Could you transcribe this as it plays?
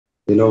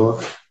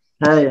Hello,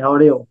 Hey, how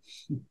are you?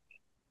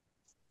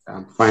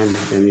 I'm fine.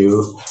 And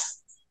you?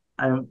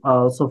 I'm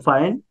also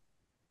fine.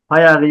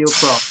 Where are you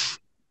from?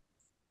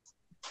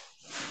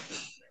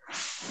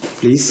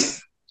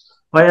 Please?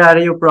 Where are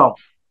you from?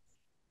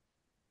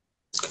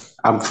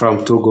 I'm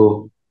from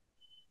Togo.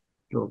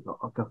 Togo.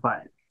 Okay,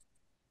 fine.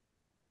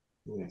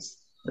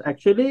 Yes.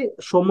 Actually,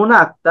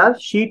 Shomona Akhtar,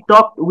 she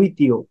talked with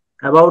you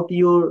about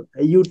your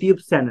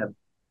YouTube channel,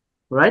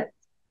 right?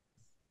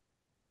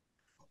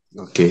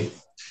 Okay.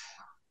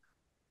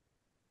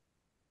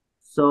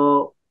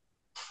 So,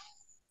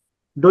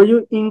 do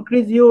you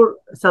increase your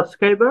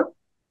subscriber,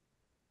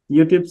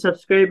 YouTube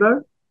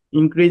subscriber,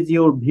 increase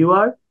your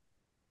viewer?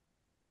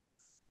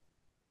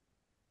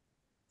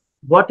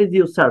 What is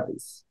your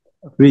service?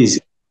 Please,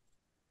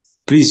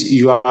 please,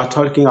 you are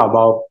talking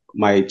about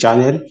my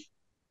channel.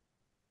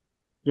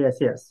 Yes,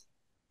 yes.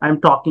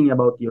 I'm talking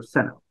about your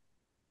channel.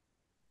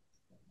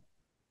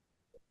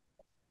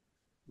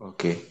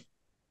 Okay.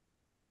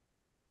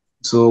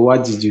 So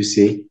what did you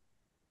say?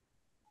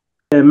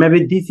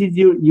 Maybe this is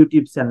your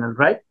YouTube channel,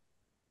 right?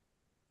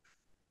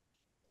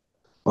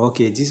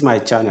 Okay, this is my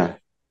channel.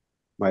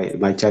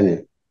 My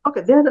channel.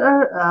 Okay, there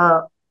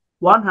are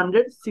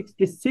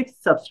 166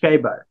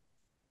 subscribers.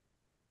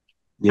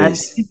 And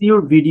this Yes. is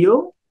your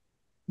video.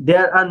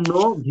 There are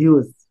no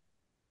views,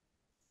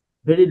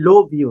 very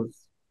low views.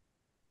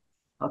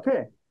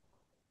 Okay.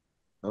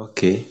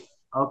 Okay.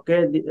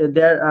 Okay.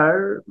 There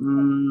are.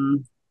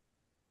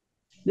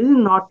 This is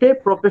not a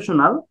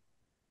professional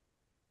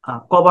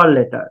cover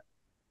letter.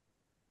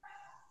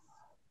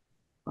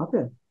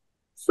 Okay.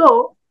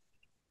 So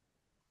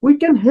we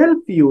can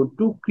help you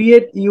to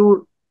create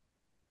your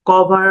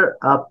cover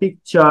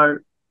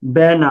picture,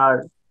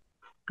 banner,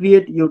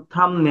 create your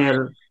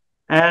thumbnail,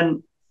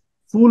 and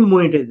full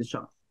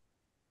monetization.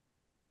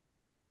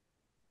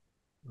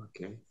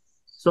 Okay.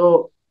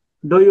 So,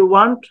 do you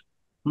want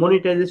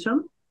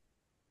monetization?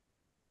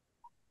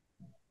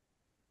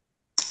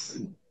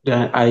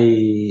 Then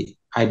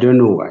I don't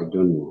know. I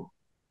don't know.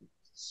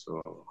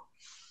 So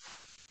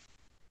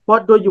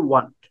What do you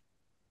want?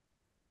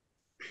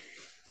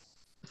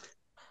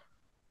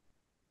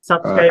 I'm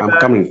Subscriber,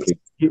 coming, please.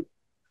 view-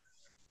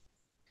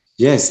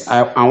 Yes,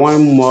 I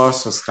want more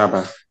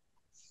subscriber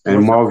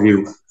and more more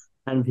view. subscriber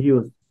and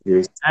views,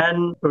 Yes.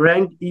 and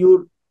rank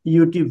your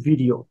YouTube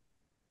video,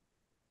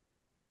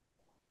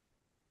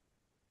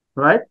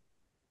 right?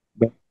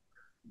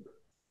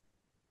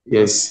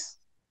 Yes.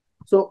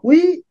 So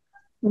we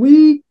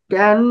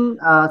can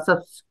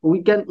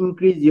we can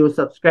increase your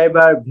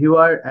subscriber,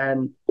 viewer,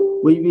 and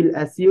we will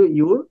SEO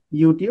your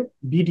YouTube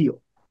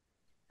video.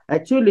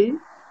 Actually,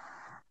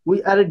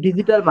 we are a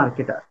digital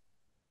marketer.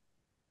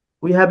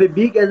 We have a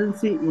big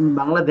agency in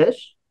Bangladesh.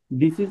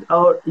 This is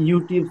our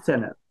YouTube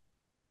channel.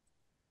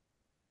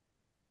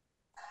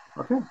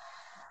 Okay.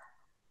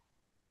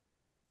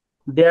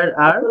 There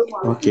are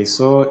Okay.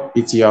 So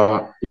it's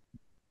your.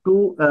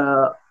 two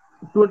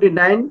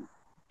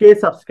 29K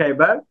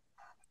subscriber,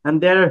 and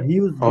there are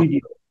huge Oh,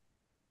 video.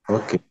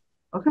 okay.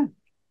 Okay.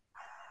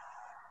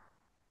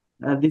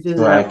 This is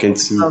So a I can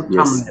see. Yes.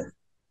 thumbnail.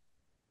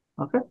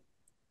 Okay.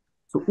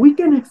 So we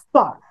can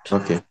expect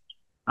Okay.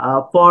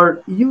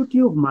 for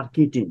YouTube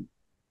marketing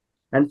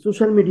and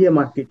social media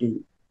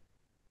marketing,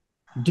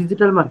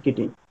 digital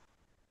marketing.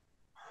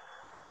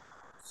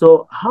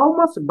 So how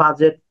much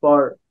budget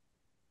for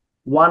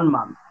 1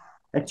 month?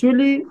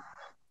 Actually,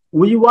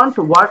 we want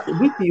to work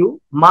with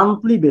you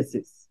monthly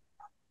basis.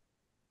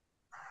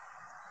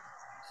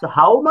 So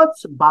how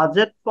much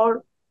budget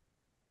for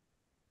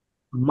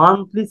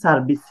monthly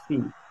service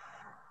fee?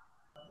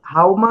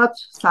 How much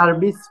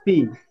service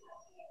fee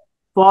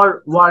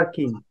for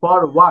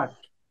work?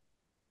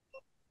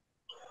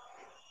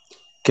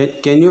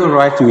 Can you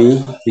write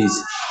me,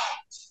 please?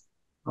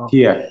 Okay.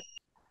 Here,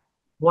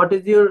 What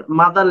is your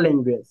mother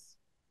language?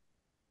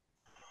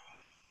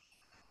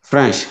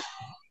 French.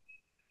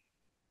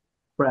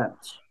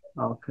 French.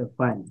 Okay,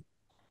 fine.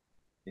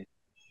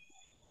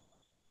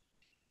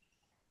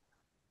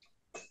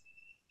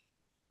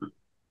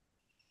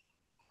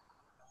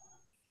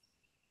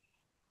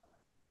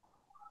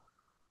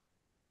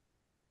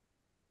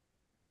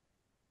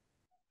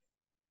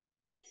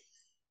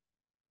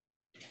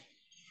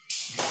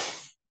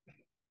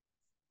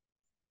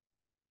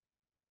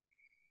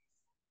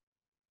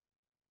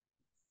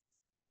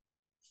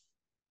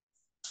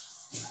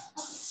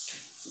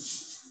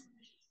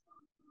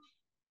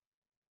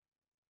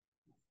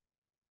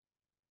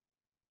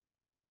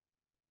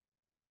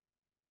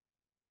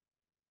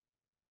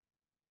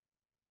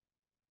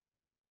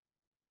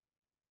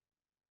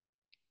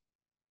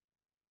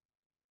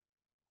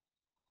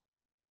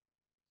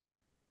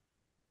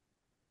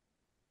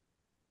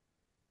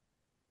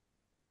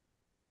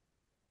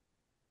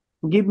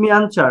 Give me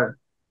answer.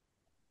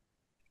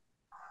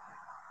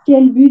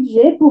 Quel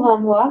budget pour un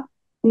mois?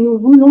 Nous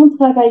voulons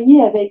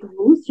travailler avec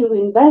vous sur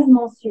une base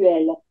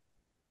mensuelle.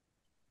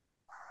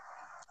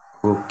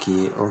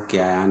 Okay, okay,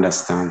 I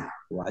understand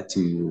what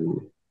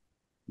you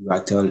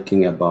are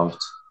talking about.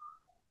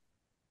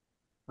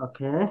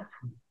 Okay.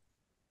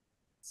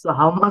 So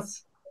how much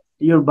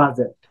your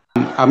budget?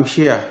 I'm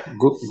here.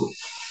 Go.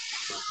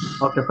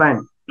 Okay, fine.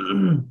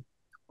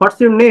 What's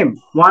your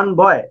name? One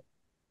boy.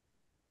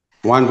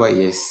 One boy,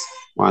 yes.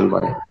 One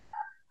boy.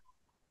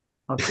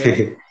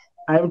 Okay.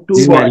 I am This two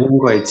is my boys.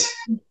 language.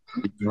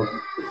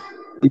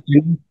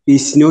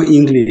 It's no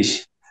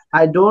English.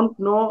 I don't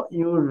know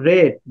your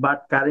rate,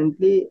 but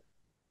currently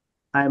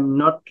I'm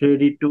not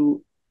ready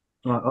to.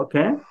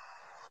 Okay.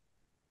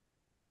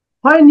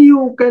 When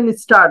you can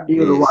start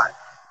your Yes. work?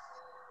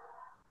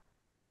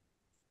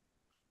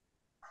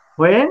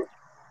 When?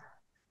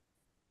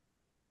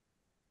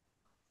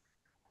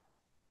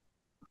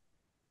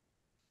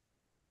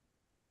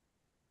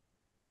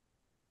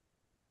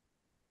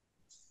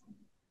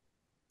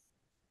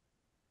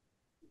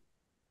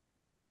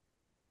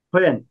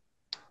 When?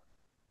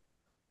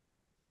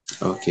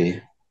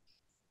 Okay.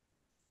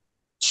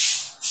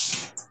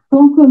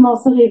 Quand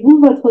commencerez-vous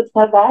votre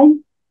travail?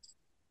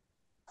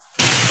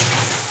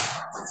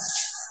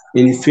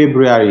 In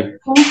February.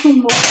 Quand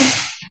commencerez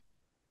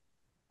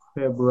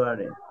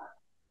February.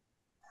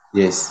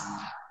 Yes.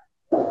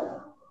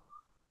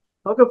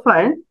 Okay,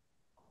 fine.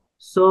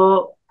 So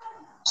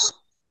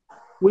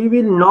we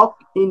will knock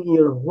in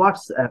your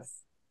WhatsApp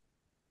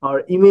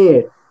or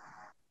email.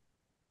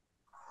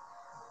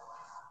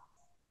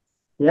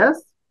 Yes?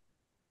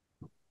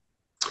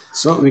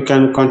 So we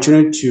can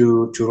continue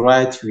to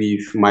write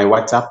with my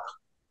WhatsApp,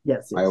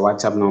 Yes, my yes.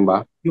 WhatsApp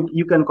number.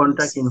 You can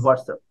contact in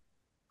WhatsApp.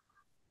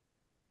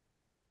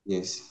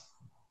 Yes.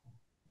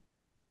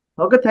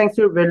 Okay, thanks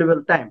for your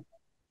valuable time.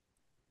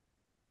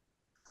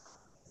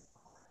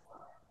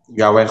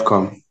 You are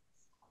welcome.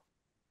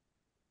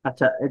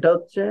 আচ্ছা, এটা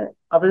হচ্ছে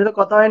আপনার সাথে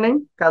কথা হয় নাই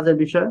কাজের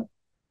বিষয়,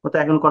 ও তো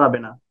এখন করাবে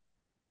না,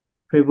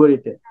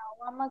 ফেব্রুয়ারিতে।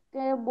 ও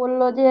আমাকে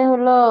বললো যে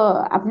হলো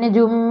আপনি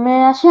জুমে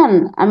আসেন,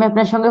 আমি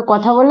আপনার সঙ্গে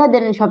কথা বলে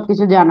দেন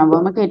সবকিছু জানাবো,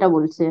 আমাকে এটা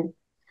বলছে।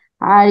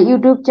 আর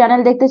ইউটিউব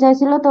চ্যানেল দেখতে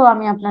চাইছিল, তো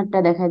আমি আপনারটা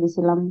দেখাই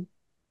দিছিলাম।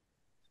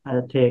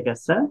 আচ্ছা ঠিক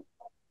আছে,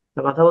 তো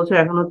কথা বলছে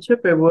এখন হচ্ছে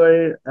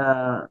ফেব্রুয়ারির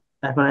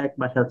এখন 1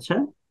 মাস আছে,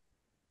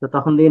 তো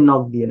তখন দিয়ে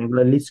নক দিয়ে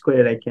এগুলো লিস্ট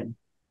করে রাখেন,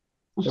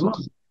 আচ্ছা কেমন?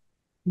 ঠিক।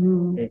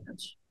 হুম। ঠিক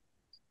আছে।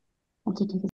 আচ্ছা ঠিক আছে।